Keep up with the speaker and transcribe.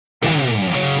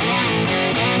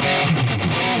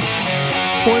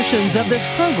Portions of this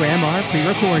program are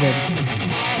pre-recorded.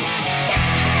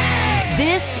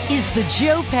 This is the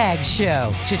Joe Pags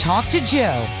Show. To talk to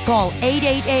Joe, call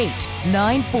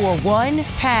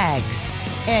 888-941-PAGS.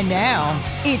 And now,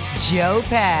 it's Joe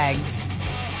Pags.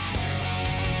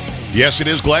 Yes, it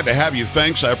is. Glad to have you.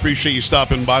 Thanks. I appreciate you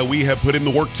stopping by. We have put in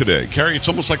the work today. Carrie, it's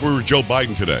almost like we were Joe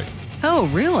Biden today. Oh,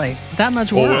 really? That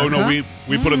much work? Oh, no, huh?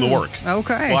 we put in the work.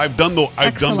 Okay. Well, I've done the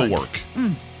Excellent. work.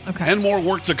 Okay. And more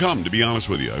work to come, to be honest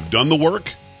with you. I've done the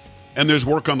work, and there's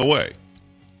work on the way.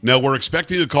 Now, we're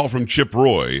expecting a call from Chip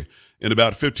Roy in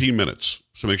about 15 minutes.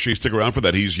 So make sure you stick around for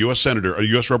that. He's U.S. Senator, or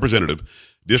U.S.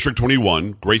 Representative, District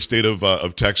 21, great state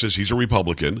of Texas. He's a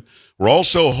Republican. We're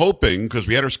also hoping, because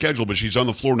we had her scheduled, but she's on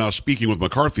the floor now speaking with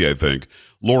McCarthy, I think,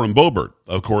 Lauren Boebert,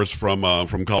 of course, from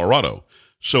Colorado.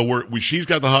 So she's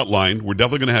got the hotline. We're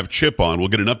definitely going to have Chip on. We'll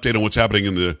get an update on what's happening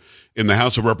in the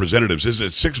House of Representatives. Is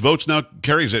it 6 votes now,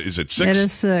 Carrie? Is it 6? It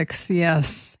is 6,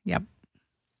 yes. Yep.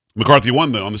 McCarthy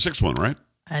won on the 6th one, right?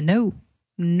 No.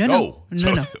 So we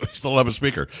still have a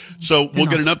speaker. So we'll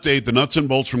get an update, the nuts and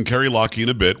bolts from Carrie Lockie in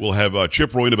a bit. We'll have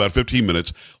Chip Roy in about 15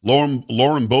 minutes. Lauren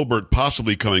Boebert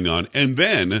possibly coming on. And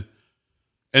then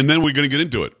we're going to get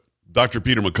into it. Dr.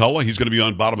 Peter McCullough, he's going to be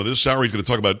on bottom of this hour. He's going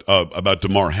to talk about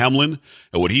Damar Hamlin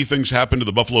and what he thinks happened to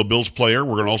the Buffalo Bills player.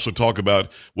 We're going to also talk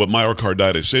about what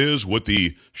myocarditis is, what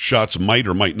the shots might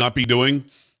or might not be doing.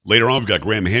 Later on, we've got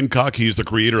Graham Hancock. He's the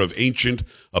creator of Ancient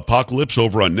Apocalypse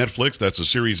over on Netflix. That's a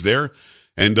series there.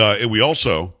 And we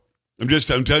also, I'm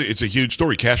telling you, it's a huge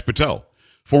story. Kash Patel,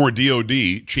 former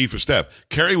DOD chief of staff.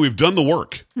 Carrie, we've done the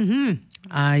work.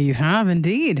 Mm-hmm. You have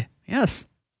indeed. Yes.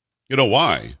 You know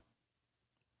why?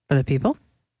 For the people?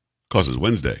 Because it's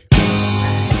Wednesday.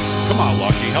 Come on,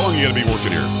 Lockie. How long are you going to be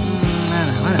working here? I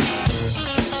don't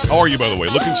know. How are you, by the way?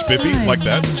 Looking spiffy like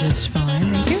that? Just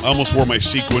fine, thank you. I almost wore my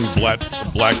sequin black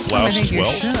blouse I think as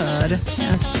well. You should.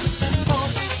 Yes.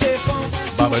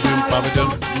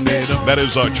 That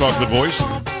is Chocolate Voice.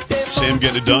 Sam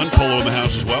getting it done. Polo in the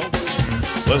house as well.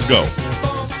 Let's go.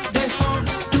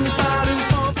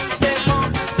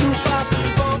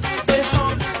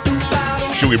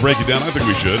 Should we break it down? I think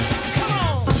we should.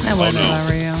 I wouldn't if I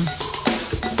were you.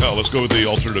 Oh, let's go with the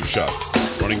alternative shot.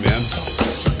 Running Man.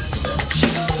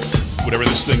 Whatever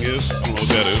this thing is. I don't know what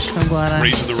that is. I'm glad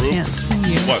Raising the roof. Can't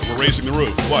see you. What? We're raising the roof.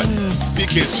 What? You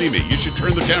can't see me. You should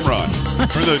turn the camera on.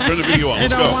 Turn the video on.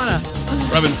 Let's go.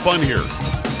 We're having fun here.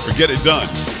 Or get it done.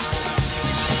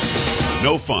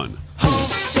 No fun.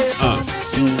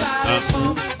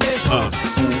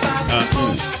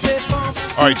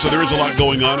 All right, so there is a lot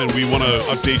going on, and we want to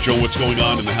update you on what's going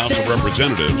on in the House of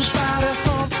Representatives.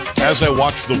 As I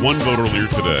watched the one vote earlier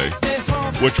today,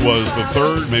 which was the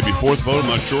third, maybe fourth vote, I'm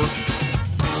not sure.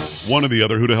 One or the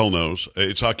other, who the hell knows?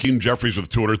 It's Hakeem Jeffries with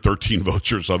 213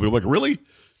 votes or something. Like, really?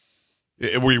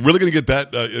 Are we really going to get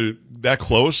that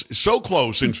close? So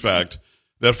close, in fact,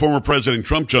 that former President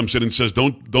Trump jumps in and says,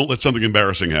 don't let something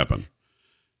embarrassing happen.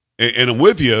 And I'm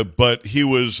with you, but he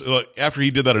was, after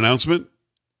he did that announcement,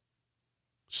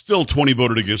 still 20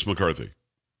 voted against McCarthy.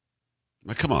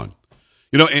 Now, come on.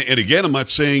 You know, and again, I'm not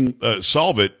saying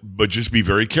solve it, but just be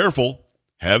very careful.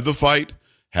 Have the fight,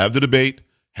 have the debate,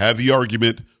 have the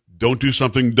argument. Don't do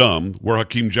something dumb where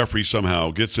Hakeem Jeffries somehow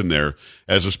gets in there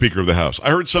as a Speaker of the House. I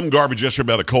heard some garbage yesterday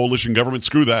about a coalition government.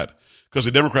 Screw that, because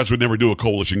the Democrats would never do a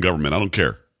coalition government. I don't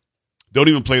care. Don't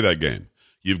even play that game.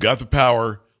 You've got the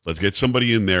power. Let's get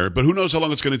somebody in there. But who knows how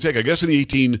long it's going to take. I guess in the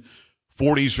 1840s,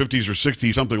 50s, or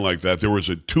 60s, something like that, there was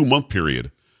a 2-month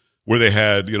period where they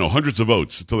had, hundreds of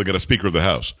votes until they got a Speaker of the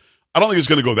House. I don't think it's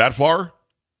going to go that far.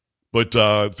 But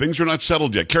things are not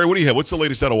settled yet. Carrie, what do you have? What's the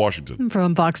latest out of Washington?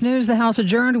 From Fox News, the House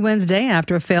adjourned Wednesday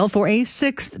after it failed for a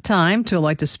 6th time to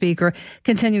elect a speaker,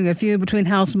 continuing a feud between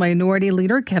House Minority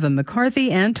Leader Kevin McCarthy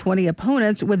and 20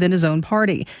 opponents within his own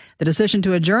party. The decision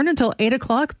to adjourn until 8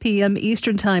 o'clock p.m.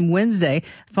 Eastern Time Wednesday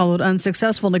followed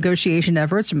unsuccessful negotiation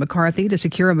efforts from McCarthy to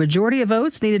secure a majority of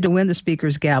votes needed to win the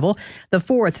speaker's gavel. The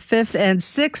 4th, 5th, and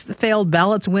 6th failed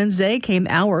ballots Wednesday came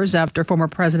hours after former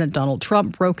President Donald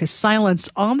Trump broke his silence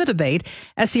on the debate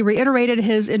as he reiterated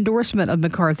his endorsement of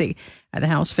McCarthy. The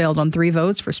House failed on 3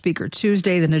 votes for Speaker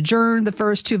Tuesday, then adjourned. The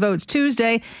first 2 votes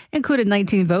Tuesday included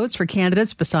 19 votes for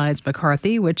candidates besides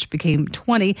McCarthy, which became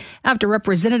 20 after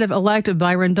Representative-elect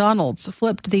Byron Donalds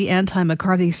flipped the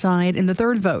anti-McCarthy side in the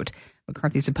 3rd vote.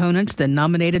 McCarthy's opponents then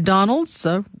nominated Donalds,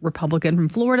 a Republican from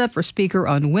Florida, for Speaker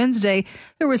on Wednesday,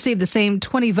 who received the same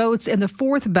 20 votes in the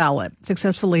 4th ballot,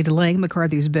 successfully delaying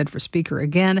McCarthy's bid for Speaker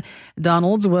again.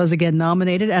 Donalds was again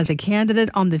nominated as a candidate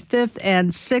on the 5th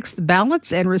and 6th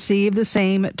ballots and received the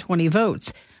same 20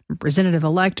 votes.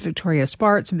 Representative-elect Victoria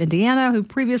Spartz from Indiana, who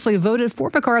previously voted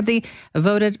for McCarthy,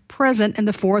 voted present in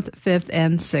the 4th, 5th,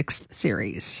 and 6th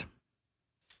series.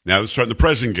 Now they're starting the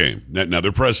present game. Now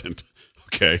they're present.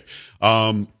 Okay.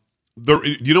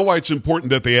 You know why it's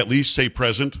important that they at least say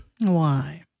present?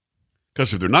 Why?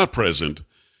 Because if they're not present,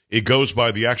 it goes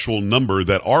by the actual number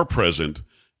that are present,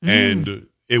 and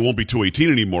it won't be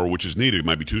 218 anymore, which is needed. It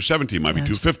might be 217, it might be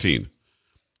 215.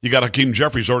 You got Hakeem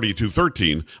Jeffries already at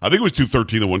 213. I think it was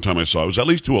 213 the one time I saw. It was at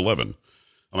least 211.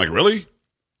 I'm like, really?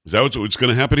 Is that what's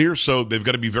going to happen here? So they've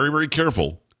got to be very, very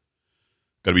careful.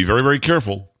 Got to be very, very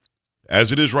careful.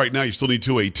 As it is right now, you still need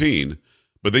 218.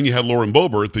 But then you had Lauren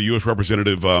Boebert, the U.S.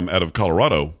 representative out of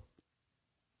Colorado,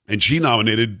 and she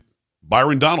nominated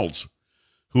Byron Donalds,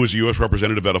 who is a U.S.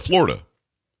 representative out of Florida.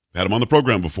 Had him on the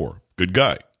program before. Good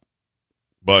guy.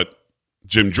 But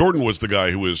Jim Jordan was the guy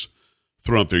who was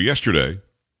thrown out there yesterday.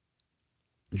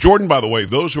 Jordan, by the way,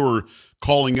 those who were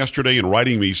calling yesterday and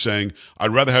writing me saying,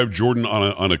 I'd rather have Jordan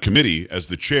on a committee as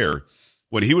the chair,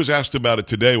 when he was asked about it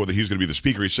today, whether he's going to be the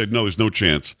speaker, he said, no, there's no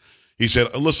chance. He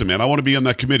said, listen, man, I want to be on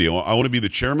that committee. I want to be the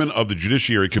chairman of the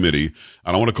Judiciary Committee,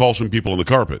 and I want to call some people on the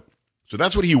carpet. So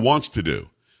that's what he wants to do.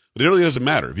 But it really doesn't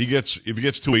matter. If he gets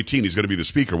 218, he's going to be the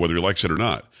speaker, whether he likes it or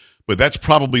not. But that's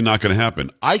probably not going to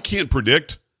happen. I can't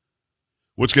predict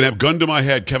what's going to have. Gun to my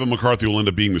head, Kevin McCarthy will end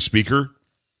up being the speaker.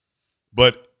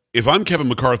 But if I'm Kevin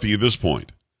McCarthy at this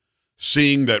point,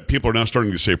 seeing that people are now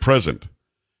starting to say present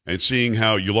and seeing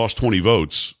how you lost 20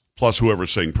 votes, plus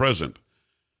whoever's saying present,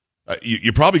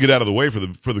 you probably get out of the way for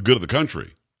the good of the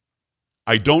country.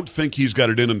 I don't think he's got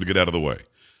it in him to get out of the way.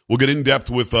 We'll get in depth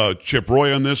with Chip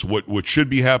Roy on this, what should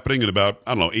be happening in about,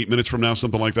 8 minutes from now,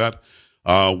 something like that.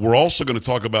 We're also going to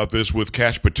talk about this with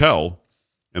Kash Patel,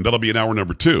 and that'll be in hour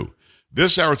number 2.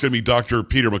 This hour is going to be Dr.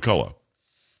 Peter McCullough.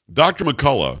 Dr.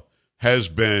 McCullough has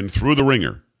been through the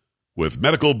ringer with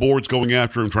medical boards going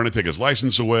after him, trying to take his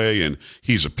license away, and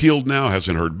he's appealed now,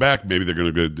 hasn't heard back. Maybe they're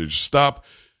going to just stop.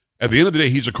 At the end of the day,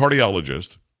 he's a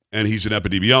cardiologist, and he's an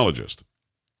epidemiologist.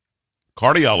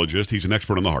 Cardiologist, he's an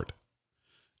expert on the heart.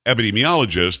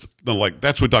 Epidemiologist,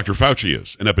 that's what Dr. Fauci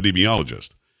is, an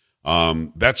epidemiologist.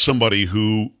 That's somebody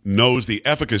who knows the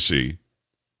efficacy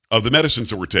of the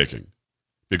medicines that we're taking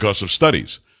because of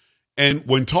studies. And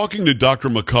when talking to Dr.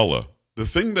 McCullough, the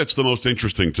thing that's the most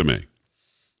interesting to me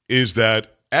is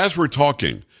that as we're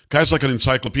talking, guy's like an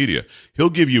encyclopedia. He'll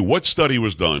give you what study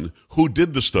was done, who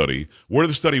did the study, where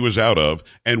the study was out of,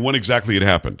 and when exactly it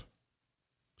happened.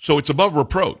 So it's above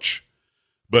reproach.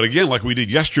 But again, like we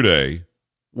did yesterday,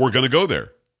 we're going to go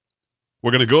there.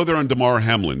 We're going to go there on Damar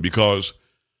Hamlin because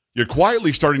you're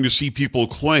quietly starting to see people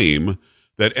claim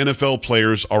that NFL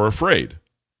players are afraid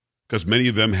because many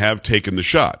of them have taken the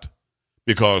shot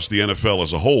because the NFL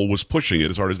as a whole was pushing it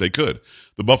as hard as they could.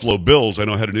 The Buffalo Bills, I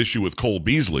know, had an issue with Cole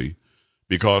Beasley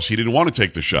because he didn't want to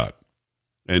take the shot.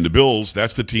 And the Bills,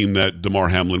 that's the team that Damar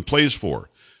Hamlin plays for.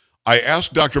 I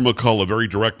asked Dr. McCullough very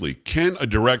directly, can a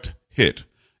direct hit,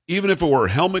 even if it were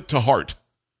helmet to heart,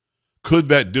 could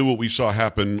that do what we saw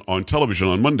happen on television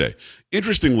on Monday?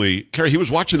 Interestingly, Carrie, he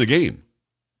was watching the game.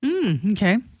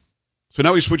 Okay. So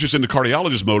now he switches into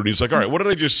cardiologist mode, and he's like, all right, what did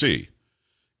I just see?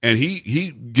 And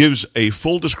he gives a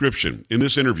full description in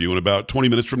this interview in about 20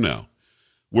 minutes from now,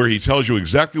 where he tells you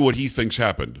exactly what he thinks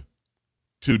happened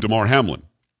to Damar Hamlin.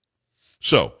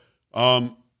 So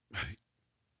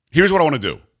here's what I want to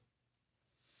do.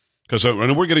 Because I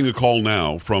know we're getting a call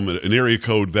now from an area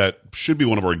code that should be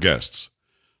one of our guests.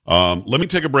 Let me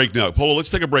take a break now. Polo,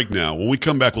 let's take a break now. When we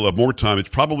come back, we'll have more time. It's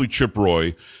probably Chip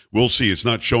Roy. We'll see. It's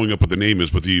not showing up what the name is,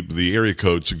 but the area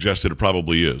code suggested it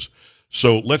probably is.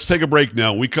 So let's take a break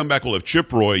now. When we come back, we'll have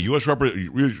Chip Roy, U.S.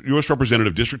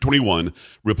 Representative, District 21,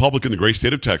 Republican, the great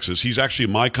state of Texas. He's actually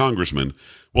my congressman.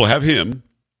 We'll have him.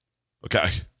 Okay.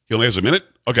 He only has a minute?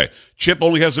 Okay. Chip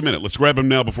only has a minute. Let's grab him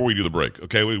now before we do the break.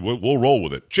 Okay. We'll roll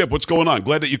with it. Chip, what's going on?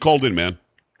 Glad that you called in, man.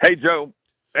 Hey, Joe.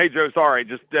 Sorry.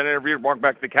 Just did an interview, walked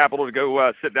back to the Capitol to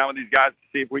go sit down with these guys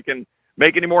to see if we can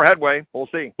make any more headway. We'll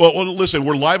see. Well, listen,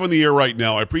 we're live on the air right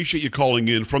now. I appreciate you calling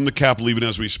in from the Capitol even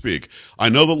as we speak. I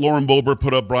know that Lauren Boebert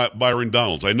put up Byron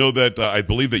Donalds. I know that I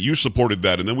believe that you supported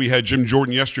that. And then we had Jim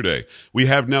Jordan yesterday. We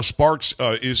have now Sparks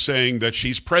is saying that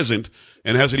she's present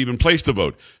and hasn't even placed a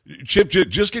vote. Chip,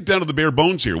 just get down to the bare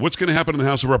bones here. What's going to happen in the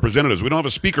House of Representatives? We don't have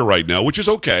a speaker right now, which is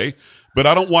okay. But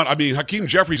Hakeem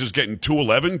Jeffries is getting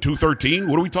 211, 213.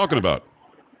 What are we talking about?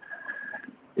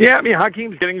 Yeah,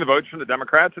 Hakeem's getting the votes from the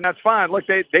Democrats, and that's fine. Look,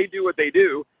 they do what they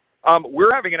do.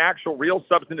 We're having an actual, real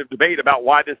substantive debate about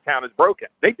why this town is broken.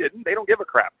 They didn't. They don't give a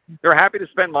crap. They're happy to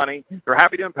spend money. They're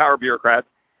happy to empower bureaucrats.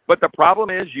 But the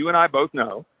problem is, you and I both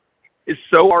know, is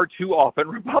so are too often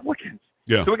Republicans.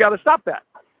 Yeah. So we got to stop that.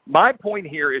 My point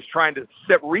here is trying to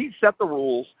reset the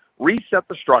rules, reset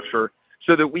the structure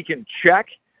so that we can check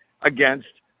against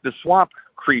the swamp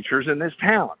creatures in this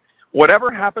town.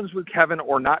 Whatever happens with Kevin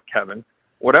or not Kevin,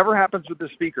 whatever happens with the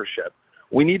speakership,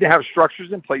 we need to have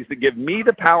structures in place that give me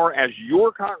the power as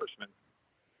your congressman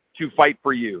to fight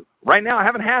for you. Right now, I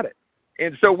haven't had it.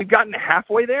 And so we've gotten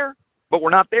halfway there, but we're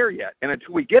not there yet. And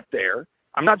until we get there,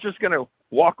 I'm not just going to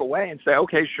walk away and say,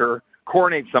 okay, sure,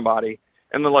 coronate somebody,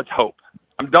 and then let's hope.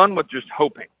 I'm done with just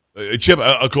hoping. Chip,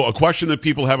 a question that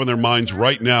people have in their minds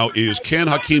right now is, can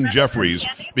Hakeem Jeffries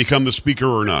become the speaker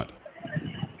or not?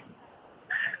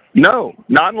 No,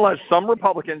 not unless some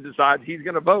Republican decides he's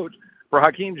going to vote for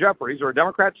Hakeem Jeffries or a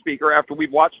Democrat speaker after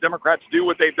we've watched Democrats do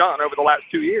what they've done over the last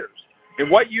 2 years. In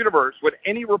what universe would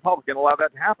any Republican allow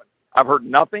that to happen? I've heard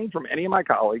nothing from any of my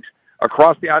colleagues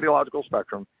across the ideological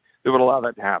spectrum that would allow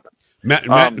that to happen. Matt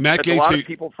Gaetz. A lot of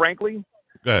people, frankly.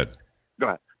 Go ahead. Go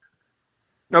ahead.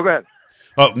 No, go ahead.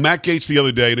 Matt Gaetz the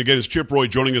other day, and again, it's Chip Roy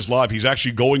joining us live. He's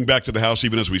actually going back to the House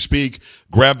even as we speak.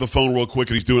 Grab the phone real quick,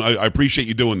 and he's doing. I appreciate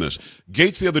you doing this.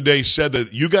 Gaetz the other day said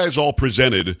that you guys all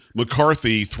presented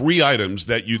McCarthy 3 items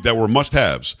that were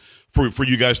must-haves for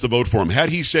you guys to vote for him. Had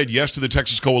he said yes to the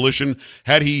Texas Coalition,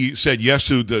 had he said yes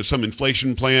to some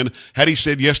inflation plan, had he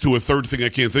said yes to a third thing I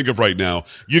can't think of right now,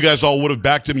 you guys all would have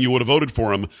backed him. You would have voted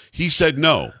for him. He said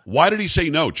no. Why did he say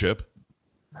no, Chip?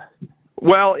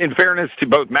 Well, in fairness to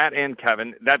both Matt and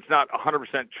Kevin, that's not 100%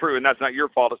 true, and that's not your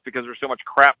fault. It's because there's so much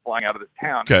crap flying out of this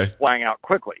town, flying out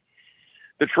quickly.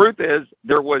 The truth is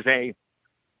there was a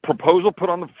proposal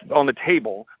put on the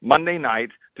table Monday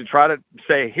night to try to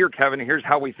say, here, Kevin, here's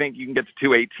how we think you can get to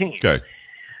 218. Okay.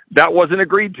 That wasn't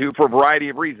agreed to for a variety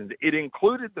of reasons. It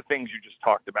included the things you just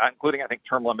talked about, including, I think,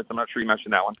 term limits. I'm not sure you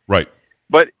mentioned that one. Right.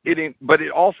 But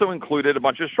it also included a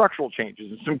bunch of structural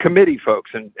changes and some committee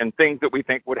folks and things that we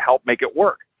think would help make it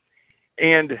work.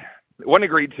 And it wasn't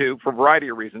agreed to for a variety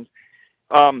of reasons.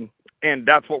 And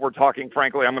that's what we're talking.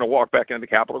 Frankly, I'm going to walk back into the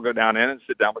Capitol, go down in and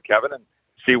sit down with Kevin and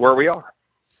see where we are.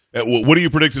 What do you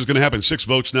predict is going to happen? 6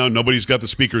 votes now. Nobody's got the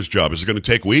speaker's job. Is it going to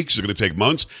take weeks? Is it going to take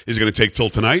months? Is it going to take till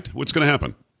tonight? What's going to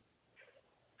happen?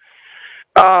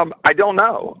 I don't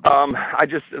know. As I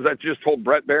just told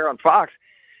Brett Baer on Fox,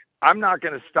 I'm not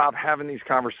going to stop having these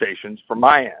conversations from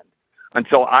my end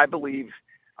until I believe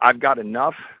I've got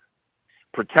enough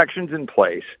protections in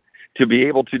place to be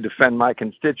able to defend my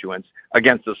constituents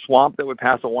against a swamp that would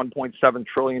pass a $1.7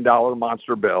 trillion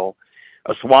monster bill,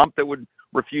 a swamp that would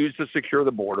refuse to secure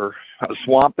the border, a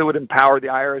swamp that would empower the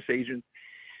IRS agents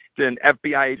and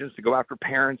FBI agents to go after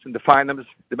parents and define them as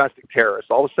domestic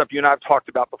terrorists, all the stuff you and I have talked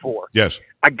about before. Yes.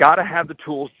 I got to have the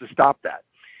tools to stop that.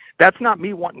 That's not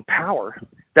me wanting power.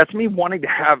 That's me wanting to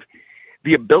have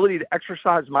the ability to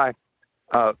exercise my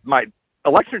my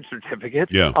election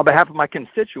certificates on behalf of my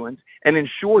constituents and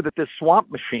ensure that this swamp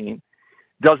machine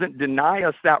doesn't deny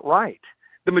us that right.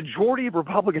 The majority of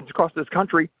Republicans across this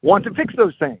country want to fix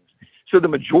those things. So the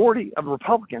majority of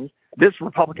Republicans, this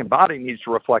Republican body needs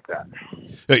to reflect that.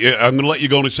 I'm going to let you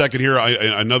go in a second here.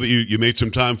 I know that you made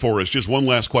some time for us. Just one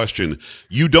last question.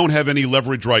 You don't have any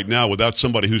leverage right now without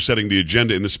somebody who's setting the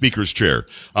agenda in the speaker's chair.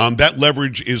 That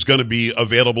leverage is going to be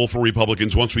available for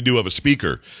Republicans once we do have a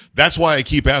speaker. That's why I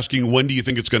keep asking, when do you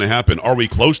think it's going to happen? Are we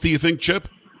close, do you think, Chip?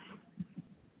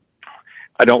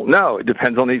 I don't know. It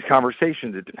depends on these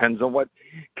conversations. It depends on what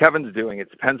Kevin's doing.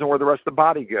 It depends on where the rest of the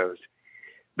body goes.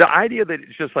 The idea that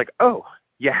it's just like, oh,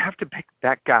 you have to pick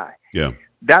that guy. Yeah.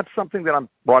 That's something that I'm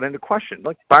brought into question.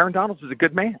 Like, Byron Donalds is a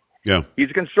good man. Yeah. He's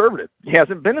a conservative. He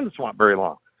hasn't been in the swamp very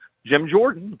long. Jim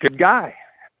Jordan, good guy.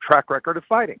 Track record of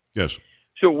fighting. Yes.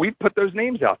 So we put those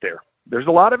names out there. There's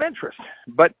a lot of interest.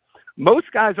 But most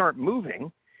guys aren't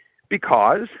moving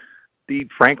because,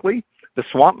 frankly, the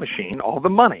swamp machine, all the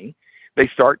money, they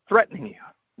start threatening you,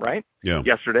 right? Yeah.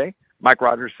 Yesterday, Mike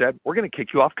Rogers said, we're going to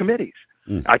kick you off committees.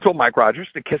 I told Mike Rogers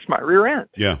to kiss my rear end.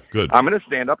 Yeah, good. I'm going to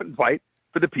stand up and fight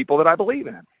for the people that I believe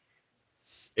in.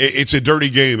 It's a dirty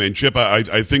game, and Chip,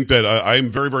 I think that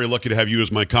I'm very, very lucky to have you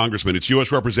as my congressman. It's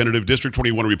U.S. Representative, District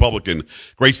 21 Republican,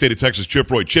 great state of Texas, Chip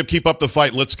Roy. Chip, keep up the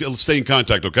fight. Let's stay in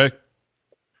contact, okay?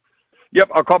 Yep,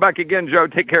 I'll call back again, Joe.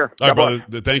 Take care. All right,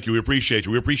 brother. Thank you. We appreciate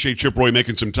you. We appreciate Chip Roy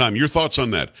making some time. Your thoughts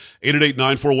on that?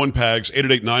 888-941-PAGS,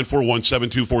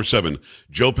 888-941-7247,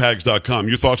 joepags.com.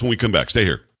 Your thoughts when we come back. Stay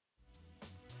here.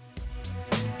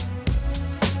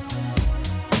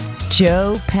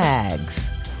 Joe Pags.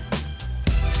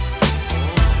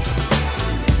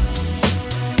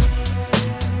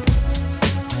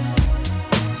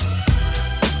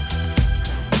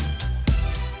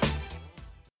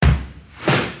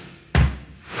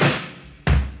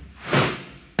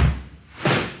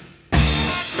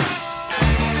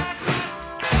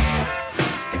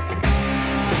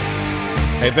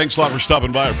 Hey, thanks a lot for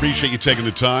stopping by. I appreciate you taking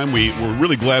the time. We're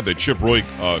really glad that Chip Roy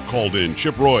called in.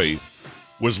 Chip Roy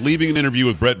was leaving an interview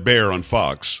with Bret Baier on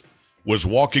Fox, was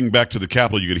walking back to the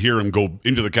Capitol. You could hear him go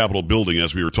into the Capitol building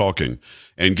as we were talking,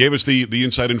 and gave us the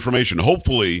inside information.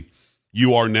 Hopefully,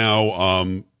 you are now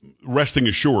resting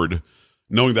assured,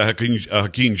 knowing that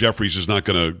Hakeem Jeffries is not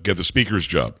going to get the speaker's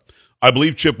job. I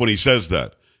believe Chip when he says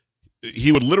that.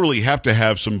 He would literally have to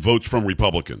have some votes from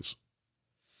Republicans.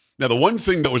 Now, the one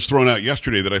thing that was thrown out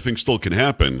yesterday that I think still can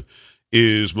happen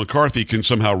is McCarthy can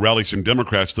somehow rally some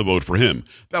Democrats to vote for him.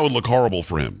 That would look horrible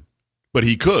for him. But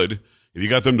he could. If he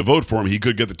got them to vote for him, he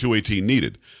could get the 218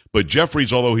 needed. But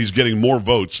Jeffries, although he's getting more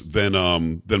votes than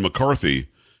McCarthy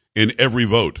in every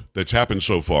vote that's happened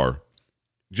so far,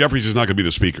 Jeffries is not going to be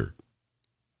the speaker.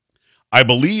 I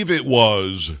believe it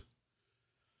was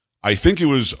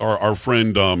our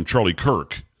friend Charlie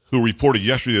Kirk who reported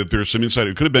yesterday that there's some insight.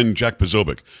 It could have been Jack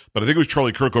Posobiec, but I think it was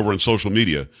Charlie Kirk over on social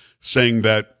media saying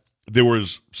that there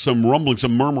was some rumbling,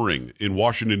 some murmuring in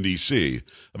Washington, D.C.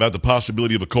 about the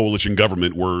possibility of a coalition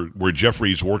government where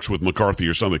Jeffries works with McCarthy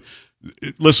or something.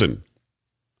 Listen,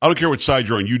 I don't care what side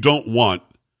you're on. You don't want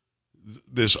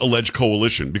this alleged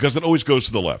coalition because it always goes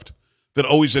to the left. That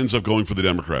always ends up going for the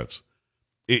Democrats.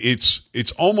 It's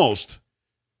almost...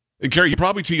 And Carrie, you're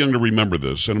probably too young to remember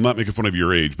this, and I'm not making fun of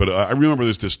your age, but I remember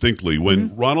this distinctly. When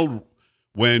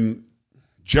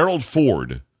Gerald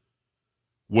Ford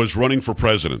was running for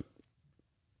president,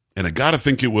 and I got to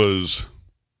think it was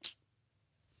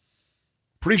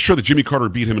pretty sure that Jimmy Carter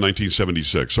beat him in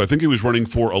 1976. So I think he was running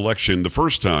for election the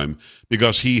first time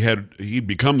because he'd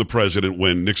become the president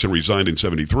when Nixon resigned in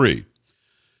 73.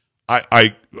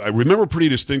 I remember pretty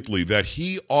distinctly that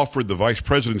he offered the vice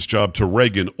president's job to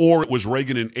Reagan, or it was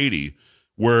Reagan in 80,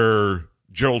 where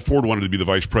Gerald Ford wanted to be the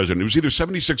vice president. It was either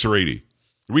 76 or 80.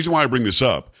 The reason why I bring this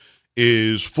up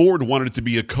is Ford wanted it to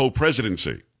be a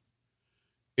co-presidency.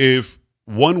 If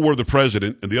one were the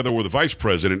president and the other were the vice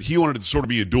president, he wanted it to sort of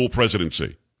be a dual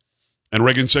presidency. And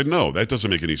Reagan said, no, that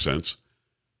doesn't make any sense.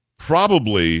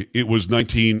 Probably it was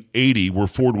 1980 where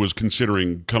Ford was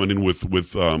considering coming in with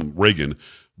Reagan.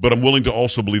 But I'm willing to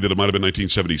also believe that it might have been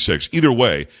 1976. Either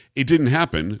way, it didn't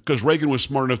happen because Reagan was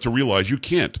smart enough to realize you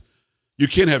can't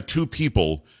have two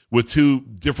people with two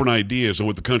different ideas on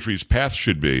what the country's path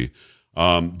should be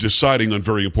deciding on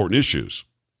very important issues.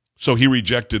 So he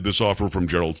rejected this offer from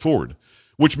Gerald Ford,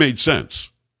 which made sense.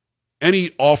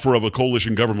 Any offer of a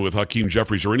coalition government with Hakeem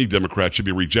Jeffries or any Democrat should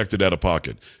be rejected out of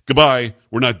pocket. Goodbye,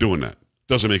 we're not doing that.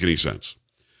 Doesn't make any sense.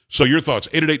 So your thoughts,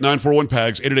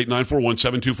 888-941-PAGS,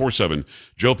 888-941-7247,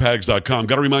 joepags.com.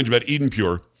 Got to remind you about Eden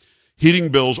Pure. Heating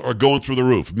bills are going through the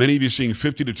roof. Many of you seeing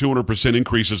 50 to 200%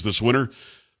 increases this winter.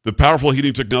 The powerful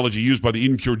heating technology used by the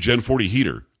Eden Pure Gen 40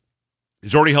 heater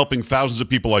is already helping thousands of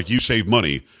people like you save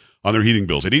money on their heating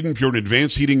bills. At Eden Pure, an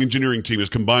advanced heating engineering team has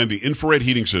combined the infrared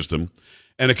heating system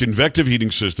and a convective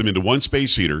heating system into one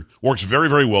space heater. Works very,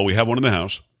 very well. We have one in the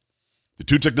house. The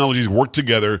two technologies work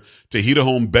together to heat a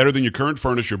home better than your current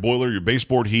furnace, your boiler, your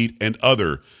baseboard heat, and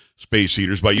other space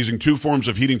heaters. By using two forms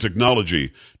of heating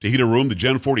technology to heat a room, the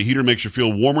Gen 40 heater makes you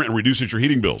feel warmer and reduces your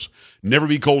heating bills. Never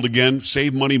be cold again.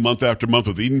 Save money month after month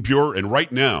with Eden Pure. And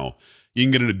right now, you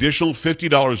can get an additional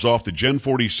 $50 off the Gen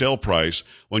 40 sale price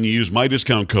when you use my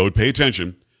discount code. Pay attention.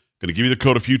 I'm going to give you the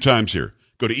code a few times here.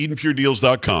 Go to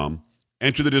EdenPureDeals.com.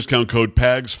 Enter the discount code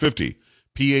PAGS50.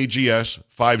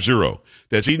 PAGS50.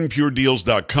 That's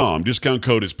EdenPureDeals.com. Discount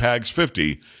code is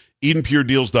PAGS50.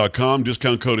 EdenPureDeals.com.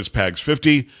 Discount code is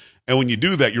PAGS50. And when you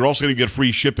do that, you're also going to get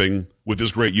free shipping with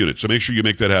this great unit. So make sure you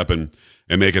make that happen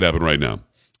and make it happen right now.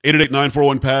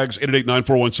 888-941-PAGS,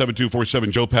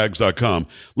 888-941-7247, joepags.com.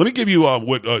 Let me give you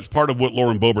part of what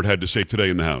Lauren Boebert had to say today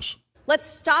in the House. Let's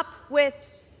stop with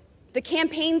the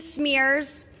campaign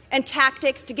smears and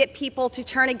tactics to get people to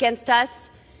turn against us.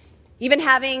 Even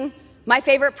having my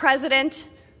favorite president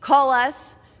call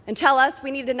us and tell us we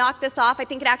need to knock this off. I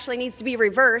think it actually needs to be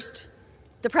reversed.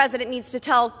 The president needs to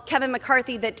tell Kevin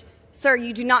McCarthy that, sir,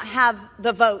 you do not have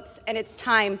the votes, and it's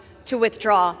time to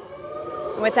withdraw.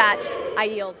 And with that, I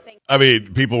yield. I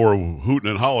mean, people were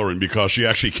hooting and hollering because she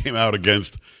actually came out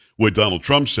against what Donald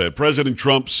Trump said. President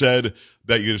Trump said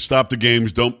that you stop the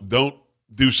games, don't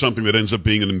do something that ends up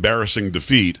being an embarrassing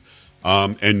defeat,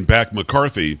 and back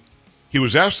McCarthy. He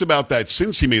was asked about that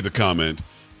since he made the comment,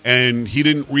 and he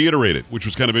didn't reiterate it, which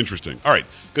was kind of interesting. All right,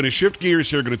 going to shift gears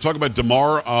here. Going to talk about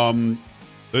Damar. Can't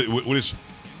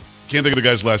think of the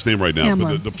guy's last name right now.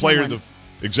 Hamlin. But the player,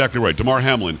 exactly right, Damar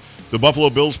Hamlin, the Buffalo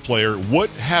Bills player. What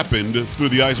happened through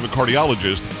the eyes of a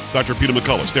cardiologist, Dr. Peter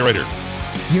McCullough? Stay right here.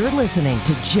 You're listening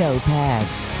to Joe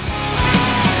Pags.